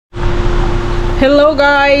Hello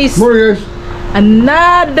guys! Morning guys!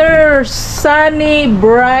 Another sunny,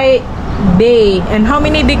 bright day. And how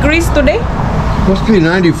many degrees today? Must be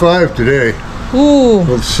 95 today. Ooh.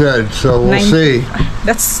 It's said, so we'll see.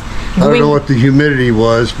 That's I don't know what the humidity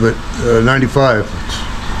was, but 95.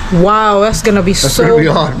 Wow, that's gonna be That's so... gonna be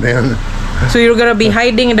hot, man. So you're gonna be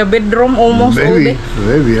hiding in the bedroom almost all day?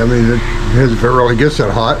 Maybe. I mean, if it really gets that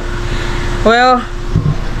hot. Well,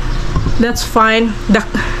 that's fine.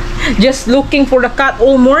 Just looking for the cat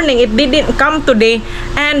all morning. It didn't come today.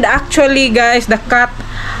 And actually, guys, the cat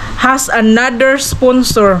has another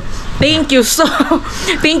sponsor. Thank you so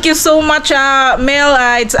much, Mel.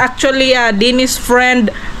 It's actually Dennis'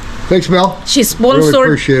 friend. Thanks, Mel. She sponsored.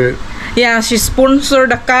 Really appreciate it. Yeah, she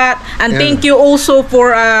sponsored the cat. And thank you also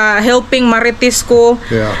for helping Marites School.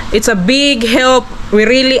 Yeah. It's a big help. We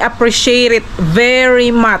really appreciate it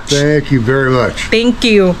very much. Thank you very much. Thank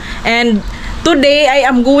you. And today I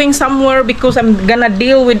am going somewhere because I'm gonna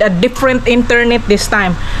deal with a different internet this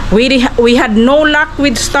time. We had no luck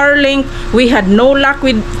with Starlink. We had no luck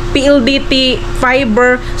with PLDT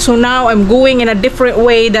fiber. So now I'm going in a different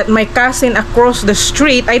way that my cousin across the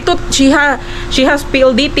street. I thought she has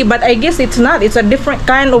PLDT, but I guess it's not. It's a different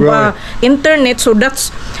kind of internet. So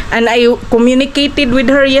that's, and I communicated with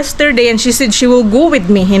her yesterday, and she said she will go with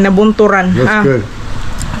me in Nabunturan. That's good.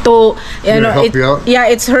 To help you out? Yeah,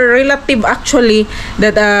 it's her relative actually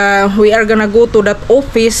that we are gonna go to that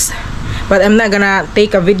office, but I'm not gonna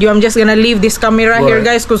take a video. I'm just gonna leave this camera here,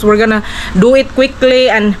 guys, because we're gonna do it quickly.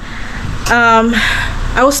 And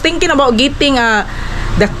I was thinking about getting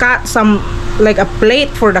the cat some, like a plate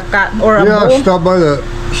for the cat or a bowl. Stop by the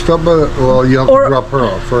well, you have to drop her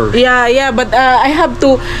off first. Yeah, but I have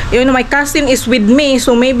to, my cousin is with me,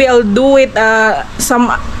 so maybe I'll do it some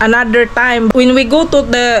another time. When we go to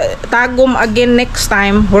the Tagum again next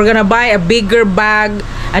time, we're gonna buy a bigger bag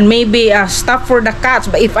and maybe stuff for the cats,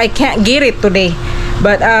 but if I can't get it today,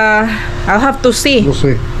 but I'll have to see. We'll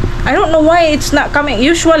see. I don't know why it's not coming.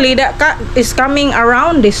 Usually that cat is coming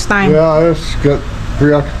around this time. Yeah, it's got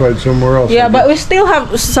preoccupied somewhere else. Yeah, but we still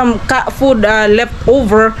have some cat food left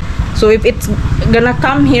over, so if it's gonna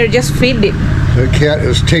come here, just feed it. The cat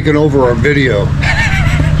is taking over our video.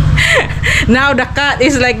 Now the cat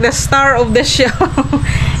is like the star of the show.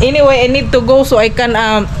 Anyway, I need to go so I can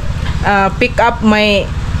pick up my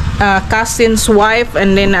cousin's wife,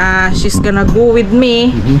 and then she's gonna go with me,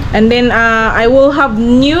 and then I will have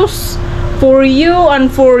news for you and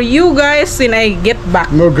for you guys when I get back.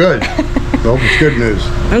 No good. Nope, it's good news.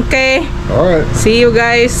 Okay. All right. See you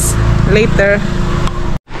guys later.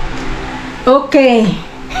 Okay.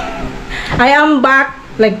 I am back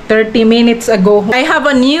like 30 minutes ago. I have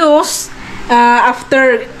a news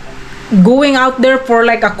after going out there for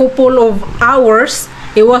like a couple of hours.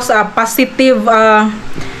 It was a positive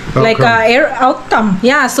air outcome.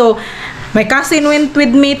 Yeah, so my cousin went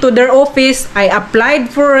with me to their office. I applied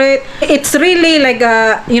for it. It's really like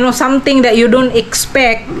something that you don't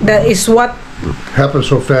expect. That is what happened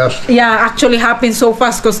so fast. Yeah, actually happened so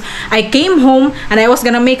fast, because I came home and I was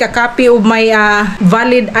gonna make a copy of my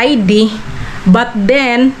valid ID, but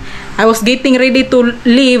then I was getting ready to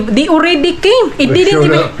leave. They already came. They didn't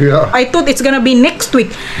even. Yeah. I thought it's gonna be next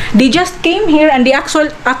week. They just came here and they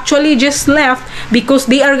actually just left because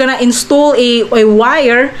they are gonna install a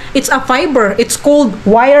wire. It's a fiber. It's called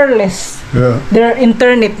wireless. Yeah. Their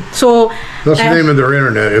internet. So that's the name of their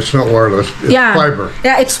internet. It's not wireless. It's fiber.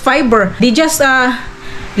 Yeah, it's fiber. They just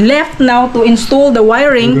left now to install the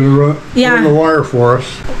wiring. They're gonna run the wire for us.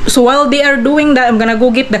 So while they are doing that, I'm gonna go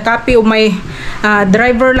get the copy of my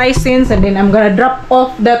driver license, and then I'm gonna drop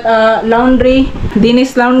off that laundry,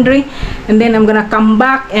 Dennis laundry, and then I'm gonna come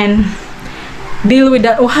back and deal with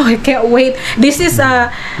that. Wow, I can't wait. This is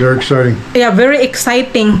very exciting. Yeah, very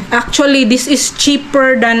exciting. Actually, this is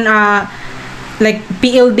cheaper than like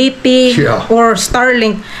PLDT or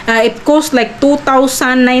Starlink. It costs like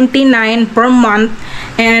 $2,099 per month,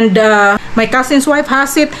 and my cousin's wife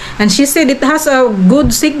has it, and she said it has a good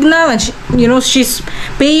signal, and she's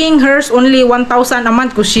paying hers only 1,000 a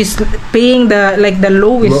month because she's paying the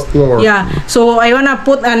lowest. Lower. Yeah, so I wanna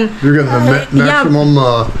put an. You're getting the maximum.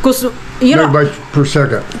 Because megabytes per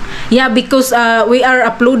second. Yeah, because we are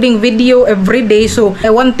uploading video every day, so I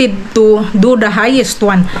wanted to do the highest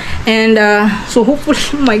one, and so hopefully,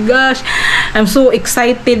 oh my gosh, I'm so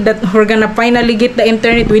excited that we're gonna finally get the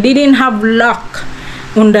internet. We didn't have luck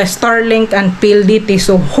on the Starlink and PLDT,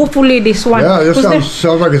 so hopefully this one. Yeah, this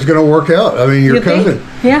sounds like it's gonna work out. I mean, your cousin.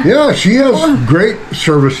 Yeah, she has great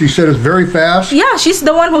service. She said it's very fast. Yeah, she's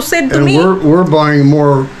the one who said to me. And we're buying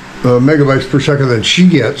more megabytes per second than she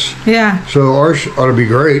gets. Yeah. So ours ought to be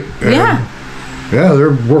great. And yeah. Yeah,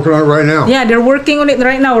 they're working on it right now. Yeah, they're working on it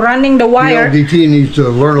right now, running the wire. LDT needs to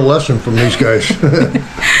learn a lesson from these guys.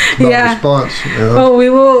 Yeah. Response. Oh, we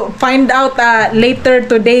will find out later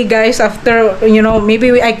today, guys. After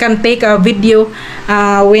maybe I can take a video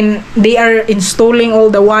when they are installing all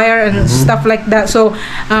the wire and stuff like that. So,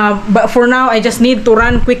 but for now, I just need to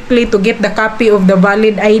run quickly to get the copy of the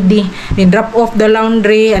valid ID, then drop off the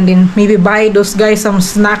laundry, and then maybe buy those guys some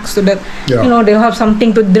snacks so that they'll have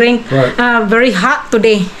something to drink. Right. Very hot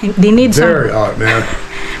today. They need very hot, man.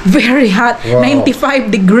 Very hot. Wow. 95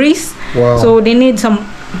 degrees. Wow. So they need some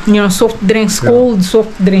soft drinks, cold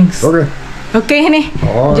soft drinks. Okay. Okay, honey.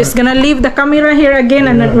 All just gonna leave the camera here again,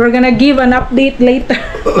 and then we're gonna give an update later.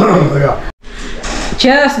 Yeah.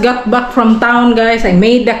 Just got back from town, guys. I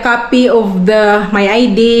made a copy of my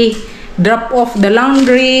ID, drop off the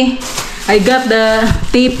laundry. I got the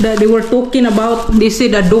tape that they were talking about. This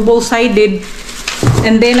is a double-sided.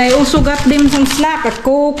 And then I also got them some snack, a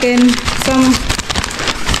Coke and some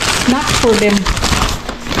snack for them.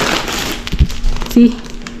 See?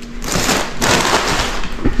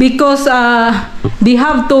 Because they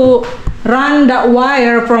have to run that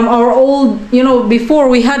wire from our old, before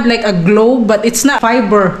we had like a globe, but it's not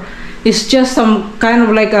fiber. It's just some kind of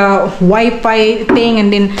like a Wi-Fi thing,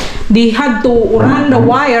 and then they had to run the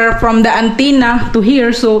wire from the antenna to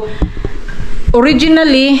here. So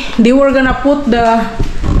originally they were gonna put the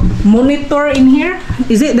monitor in here.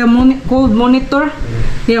 Is it the called monitor?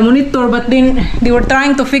 Yeah, monitor. But then they were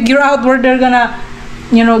trying to figure out where they're gonna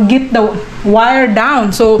get the wire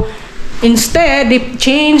down. So instead they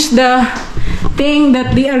changed the thing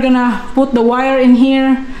that they are gonna put the wire in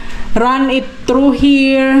here, run it through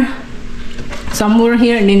here, somewhere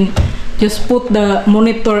here, and then just put the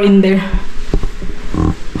monitor in there.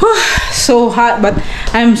 So hot, but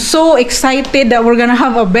I'm so excited that we're gonna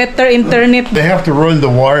have a better internet. They have to run the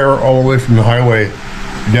wire all the way from the highway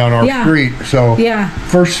down our street. So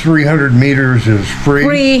first 300 meters is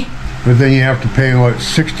free. But then you have to pay, what,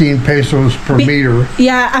 16 pesos per meter?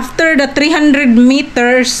 Yeah, after the 300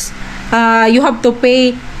 meters, you have to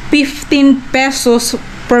pay 15 pesos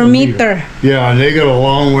per meter. Yeah, and they got a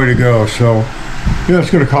long way to go. So, it's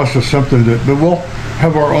going to cost us something, but we'll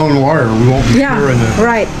have our own wire. We won't be sharing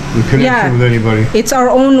the connection with anybody. It's our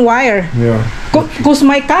own wire. Yeah. Because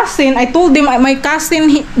my cousin, I told him, my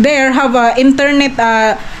cousin there have a internet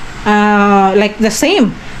like the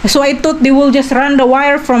same. So I thought they will just run the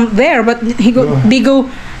wire from there, but they go,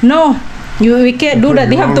 no, we can't do that.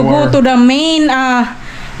 They have to go to the main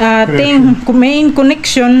main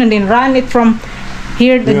connection, and then run it from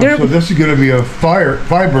here. Yeah, so this is going to be a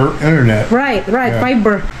fiber internet. Right,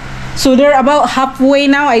 fiber. So they're about halfway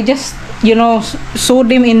now. I just showed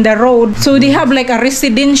them in the road. So they have like a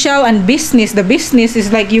residential and business. The business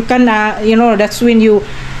is like you can that's when you,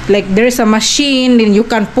 like, there's a machine, then you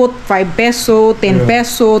can put 5 peso, 10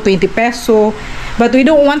 peso, 20 peso. But we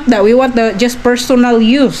don't want that. We want the just personal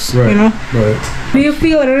use, Right. Do you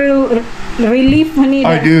feel relief, honey?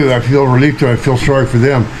 I do. I feel relief. I feel sorry for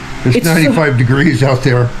them. It's 95 degrees out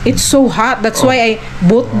there. It's so hot. That's why I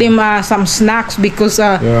bought them some snacks, because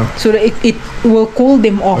so that it will cool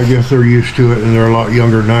them off. I guess they're used to it, and they're a lot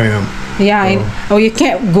younger than I am. Yeah. So. You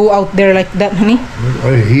can't go out there like that, honey.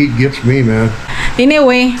 The heat gets me, man.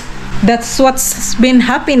 Anyway, that's what's been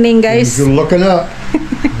happening, guys. You're looking up.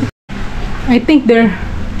 I think they're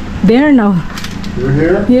there now. They're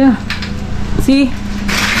here? Yeah. See?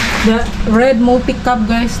 The red multi-cab,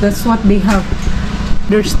 guys. That's what they have.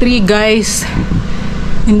 There's 3 guys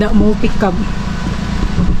in that multi-cab.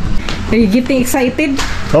 Are you getting excited?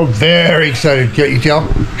 Oh, very excited. Can't you tell?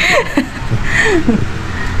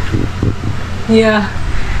 Yeah.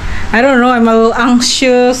 I don't know. I'm a little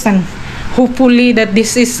anxious, and hopefully that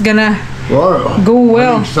this is gonna go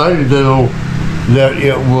well. I'm excited though that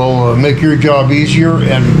it will make your job easier,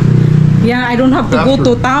 and I don't have to go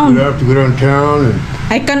to town. You don't have to go downtown, and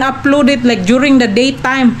I can upload it like during the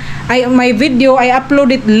daytime. My video I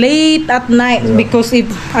upload it late at night, because if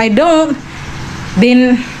I don't,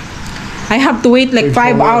 then I have to wait like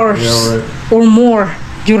 5 hours or more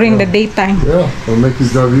during the daytime. Yeah, it'll make your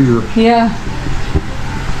job easier. Yeah.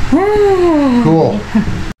 Cool.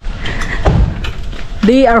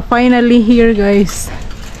 They are finally here, guys.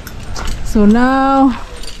 So now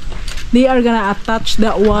they are gonna attach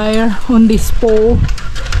that wire on this pole,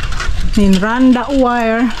 and run that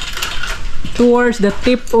wire towards the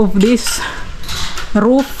tip of this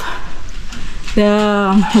roof,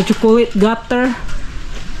 the gutter,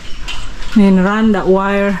 and run that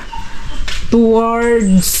wire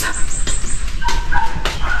towards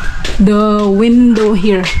the window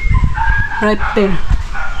here, right there.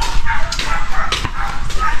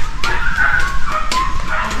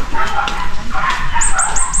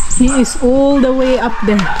 He is all the way up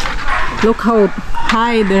there. Look how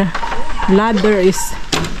high the ladder is.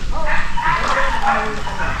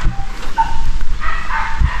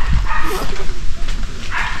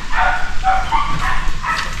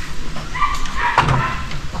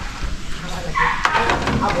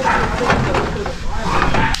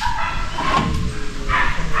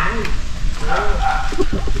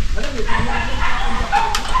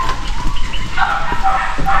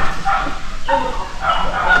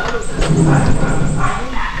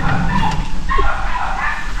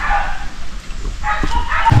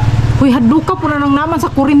 Uy, hadluka po na nang naman sa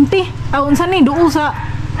kurinti. Unsa ni doon sa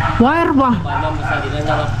wire ba? Paano mo sa dinan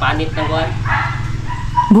panit ng kuan?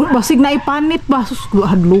 Basig na ipanit ba? Sus,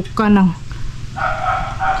 hadluka nang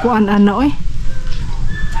kuan ana oy.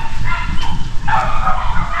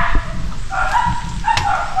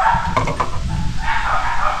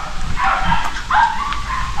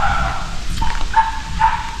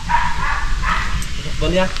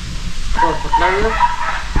 Boleh ya? Oh, lang na.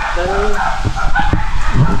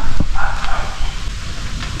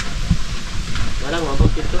 Walang mabot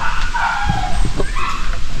dito.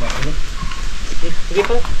 Sige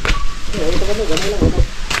pa.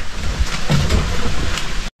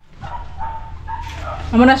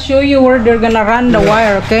 I'm gonna show you where they're gonna run the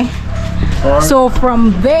wire, okay? So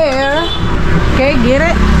from there, okay, get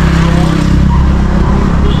it?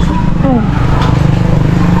 Oh.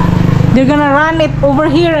 They're gonna run it over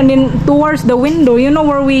here and then towards the window. You know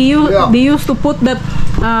where they used to put that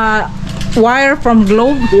wire from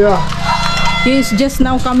globe? Yeah. He's just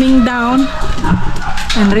now coming down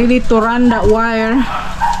and ready to run that wire.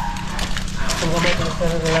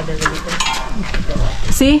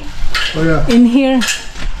 See? Oh, yeah. In here,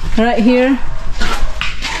 right here.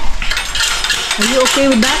 Are you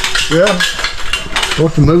okay with that? Yeah.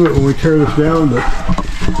 We'll have to move it when we tear this down, but...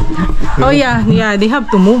 Oh yeah, they have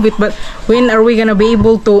to move it, but when are we gonna be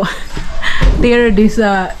able to tear this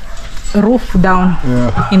roof down?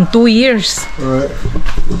 Yeah. In 2 years. Right.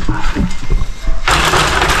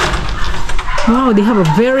 Wow, they have a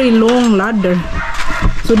very long ladder.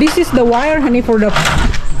 So this is the wire, honey, for the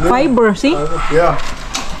fiber, see? Yeah.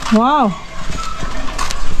 Wow.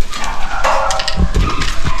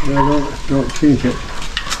 Yeah, don't kink it.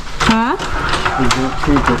 Huh? Don't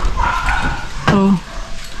kink it. Oh.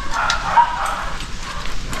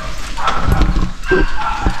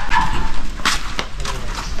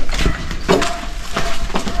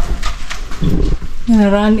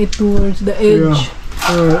 Run it towards the edge. Yeah.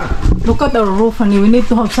 Alright. Look at our roof, honey. We need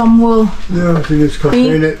to have some wool. Yeah, I think it's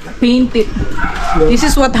paint it. Paint it. Yeah. This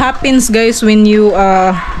is what happens, guys, when you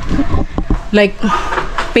like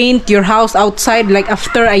paint your house outside. Like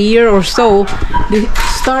after a year or so, they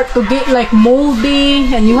start to get like moldy,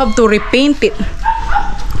 and you have to repaint it.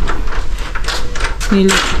 Really.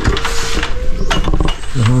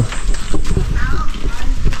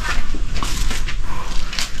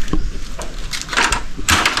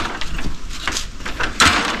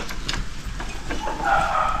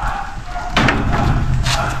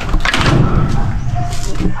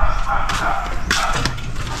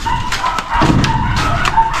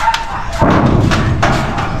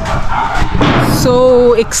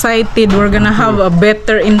 So excited, we're gonna have a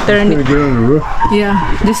better internet. Gonna get on the roof? Yeah,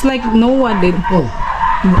 just like Noah did. Oh,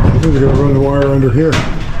 I think they're gonna run the wire under here.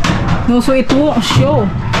 No, so it won't show.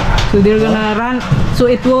 So they're gonna run, so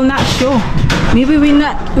it will not show. Maybe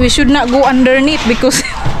we should not go underneath because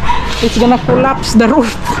it's gonna collapse the roof.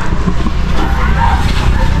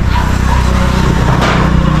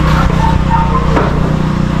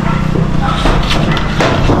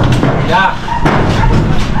 Yeah.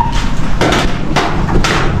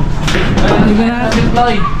 You're gonna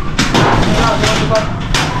deploy.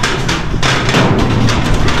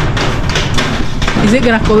 Is it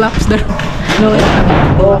gonna collapse the roof? No, it's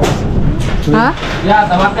not. Huh? Ya,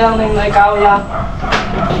 tawag lang ng ikaw ya.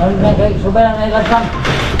 Subay lang ay lasang.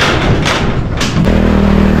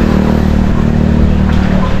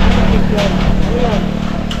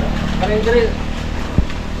 Kanin diri.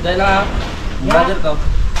 Dai lang. Brother ko.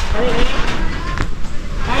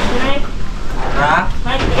 Ha?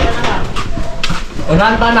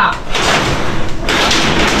 Unan pa na.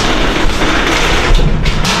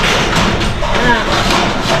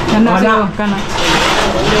 Kana.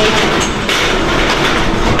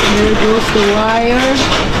 There goes the wire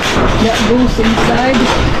that goes inside.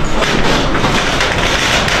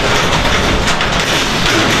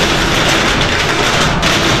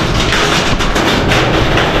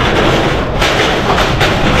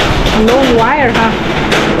 Long wire, huh?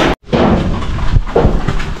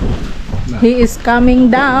 He is coming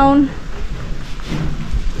down.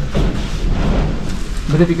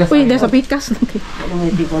 Uy, there's a pikas. Ano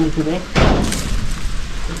may di ko dito eh?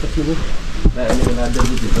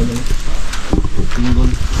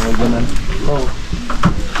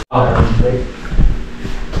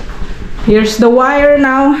 Here's the wire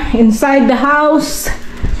now inside the house.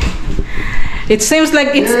 It seems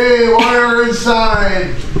like it's... Yay, wire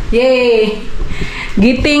inside! Yay!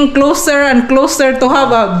 Getting closer and closer to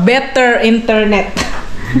have a better internet.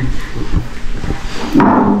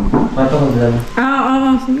 Patong lang.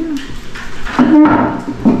 Sige.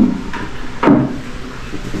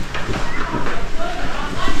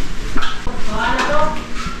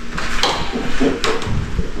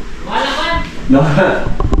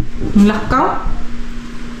 Lakaw?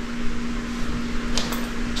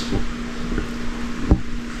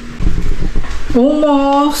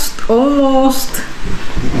 Almost.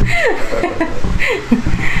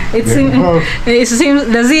 It seems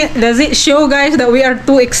does it show, guys, that we are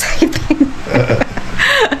too excited?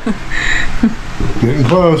 Getting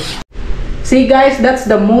close. See, guys, that's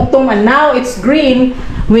the motum, and now it's green.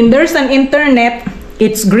 When there's an internet,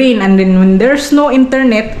 it's green, and then when there's no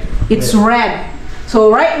internet, it's red. So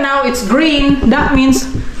right now it's green. That means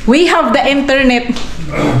we have the internet.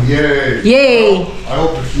 Yay! Yay! I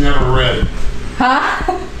hope it's never red. Huh?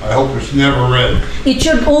 I hope it's never red. It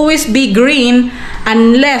should always be green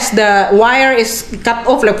unless the wire is cut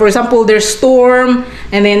off. Like, for example, there's storm,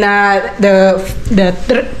 and then the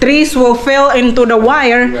trees will fall into the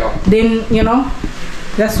wire. Yeah. Then, you know,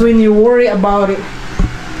 that's when you worry about it.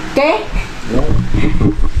 Okay? Yeah.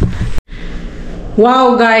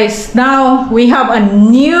 Wow, guys, now we have a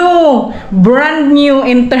brand new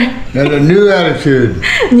internet. And a new attitude.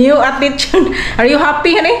 New attitude. Are you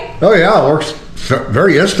happy, honey? Oh yeah, it works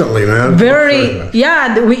very instantly, man.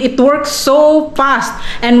 It works so fast,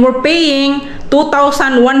 and we're paying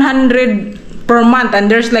 2,100 per month,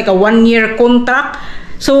 and there's like a 1-year contract.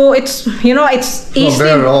 So it's, you know, it's easy. Not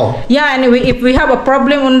bad at all. Yeah, and if we have a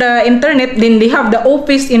problem on the internet, then they have the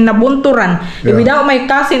office in Nabunturan. Yeah. Without my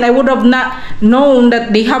cousin, I would have not known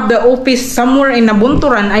that they have the office somewhere in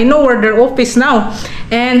Nabunturan. I know where their office now.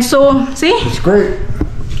 And so, see? It's great.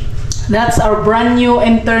 That's our brand new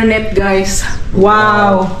internet, guys.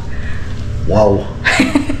 Wow. Wow.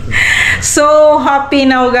 So happy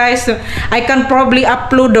now, guys. I can probably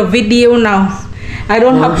upload the video now. I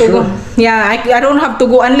don't have to go. Yeah, I don't have to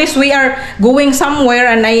go unless we are going somewhere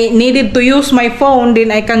and I needed to use my phone.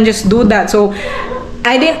 Then I can just do that. So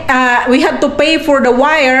I didn't. We had to pay for the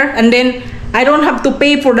wire, and then I don't have to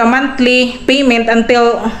pay for the monthly payment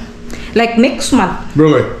until like next month.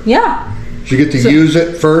 Really? Yeah. So you get to use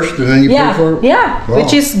it first, and then you pay for it. Yeah, wow.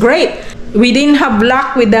 Which is great. We didn't have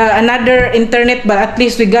luck with another internet, but at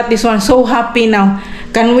least we got this one. So happy now.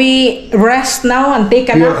 Can we rest now and take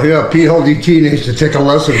a nap? Yeah, PLDT needs to take a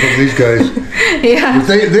lesson from these guys. Yeah.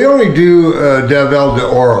 But they only do Davel de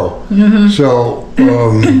Oro. So,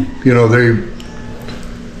 you know,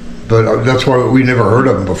 but that's why we never heard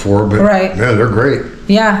of them before. But right. Yeah, they're great.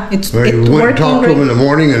 Yeah, we went and talked to them in the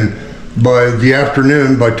morning, and by the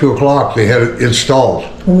afternoon, by 2 o'clock, they had it installed.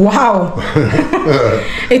 Wow.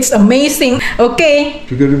 It's amazing. Okay.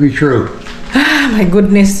 Too good to be true. My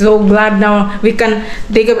goodness, so glad now we can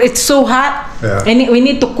take it. It's so hot, and we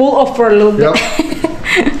need to cool off for a little bit.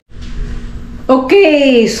 Yep.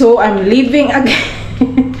 Okay, so I'm leaving again.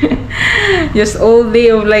 Just all day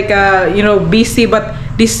of like you know, busy, but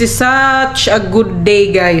this is such a good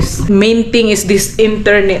day, guys. Main thing is this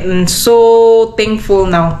internet, and so thankful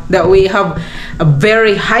now that we have a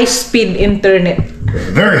very high-speed internet.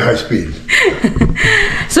 Very high speed.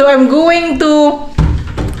 So I'm going to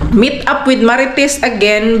meet up with Marites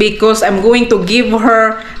again because I'm going to give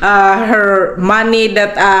her her money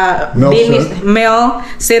that Mel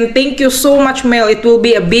sent. Thank you so much, Mel. It will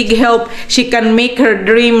be a big help. She can make her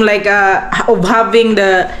dream like of having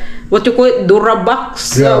the, what you call it,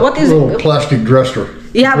 Durabox. Yeah, what is little plastic dresser.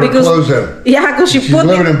 Yeah, because she's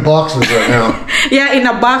living in boxes right now. Yeah, in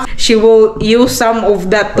a box. She will use some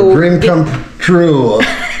of that to dream come true.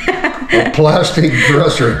 A plastic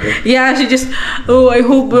dresser. Yeah, she just, I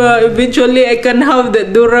hope eventually I can have the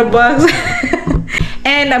Durabox.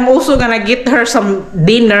 And I'm also gonna get her some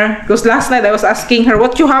dinner, because last night I was asking her,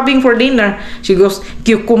 what you having for dinner? She goes,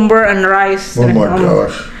 cucumber and rice. Oh my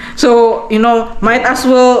gosh. So, you know, might as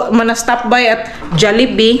well, I'm gonna stop by at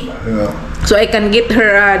Jollibee. Yeah. So I can get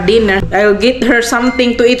her dinner. I'll get her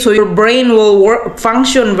something to eat so your brain will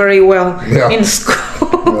function very well in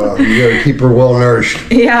school. You gotta keep her well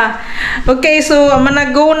nourished. Yeah. Okay, so I'm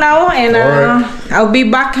gonna go now, and I'll be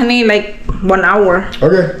back, honey, like 1 hour.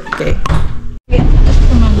 Okay. Okay.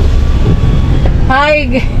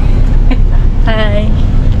 Hi. Hi.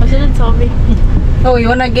 What's it, Tommy? Oh, you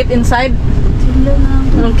wanna get inside?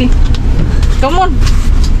 Okay. Come on.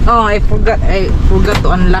 Oh, I forgot to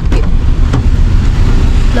unlock it.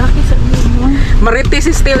 Marites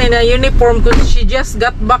is still in a uniform because she just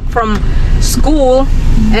got back from school.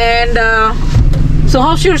 And so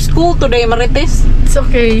how's your school today, Marites? It's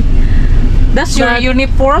okay. That's your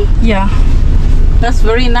uniform? Yeah. That's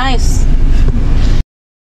very nice.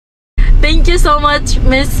 Thank you so much,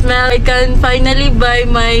 Miss Mel. I can finally buy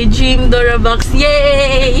my dream Dora box.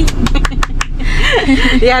 Yay!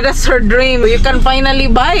 Yeah, that's her dream. You can finally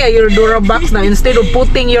buy your Dora box now instead of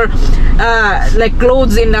putting your like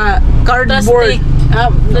clothes in a cardboard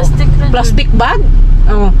plastic bag.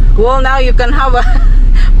 Oh, well, now you can have a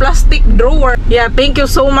plastic drawer. Yeah, thank you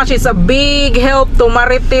so much. It's a big help to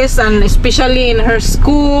Marites, and especially in her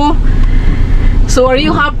school. So are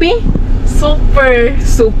you happy? Super.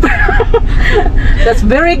 That's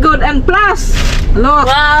very good. And plus, look,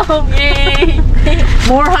 wow, yay!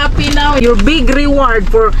 more happy now. Your big reward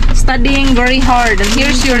for studying very hard. And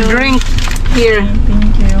here's your drink here.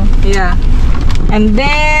 Thank you. Yeah. And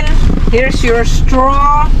then here's your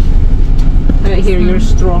straw. Right here, your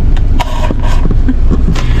straw.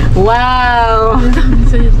 Wow.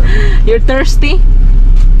 You're thirsty?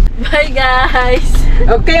 Bye, guys.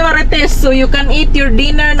 Okay, Marites, so you can eat your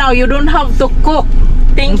dinner now. You don't have to cook.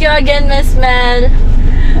 Thank you again, Miss Mel.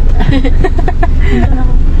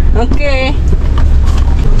 Okay.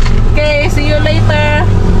 Okay, see you later.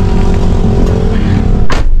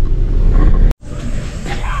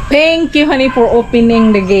 Thank you, honey, for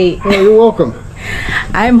opening the gate. Oh, you're welcome.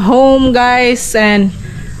 I'm home, guys, and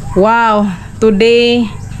wow, today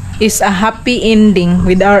is a happy ending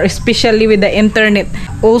with our, especially with the internet.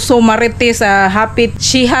 Also, Marites happy.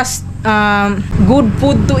 She has good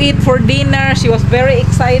food to eat for dinner. She was very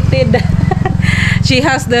excited. She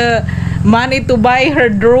has the money to buy her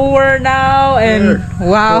drawer now, and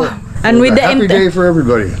wow. So, and with the happy day for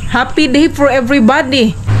everybody. Happy day for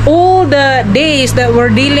everybody. All the days that we're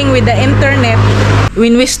dealing with the internet,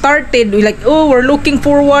 when we started, we like, oh, we're looking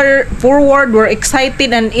forward, we're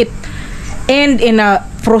excited, and it end in a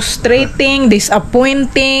frustrating,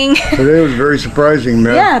 disappointing. Today was very surprising,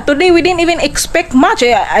 man. Yeah, today we didn't even expect much.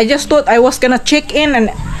 I just thought I was gonna check in and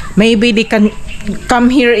maybe they can come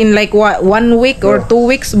here in like what, 1 week or 2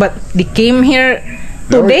 weeks, but they came here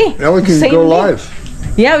today. Now we can go live.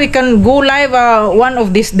 Yeah, we can go live one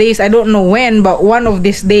of these days. I don't know when, but one of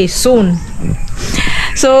these days soon.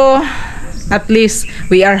 So at least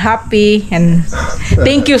we are happy, and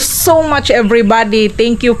thank you so much, everybody.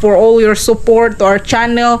 Thank you for all your support to our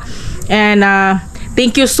channel, and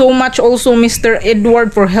thank you so much also, Mr.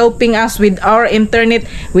 Edward, for helping us with our internet.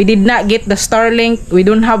 We did not get the Starlink. We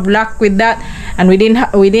don't have luck with that, and we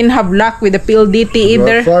didn't have luck with the PLDT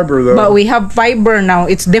either. Fiber, though. But we have fiber now.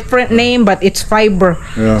 It's different name, but it's fiber.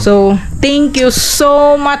 Yeah. So thank you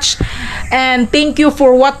so much, and thank you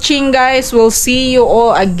for watching, guys. We'll see you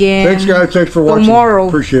all again. Thanks, guys. Thanks for watching. Tomorrow.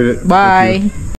 Appreciate it. Bye.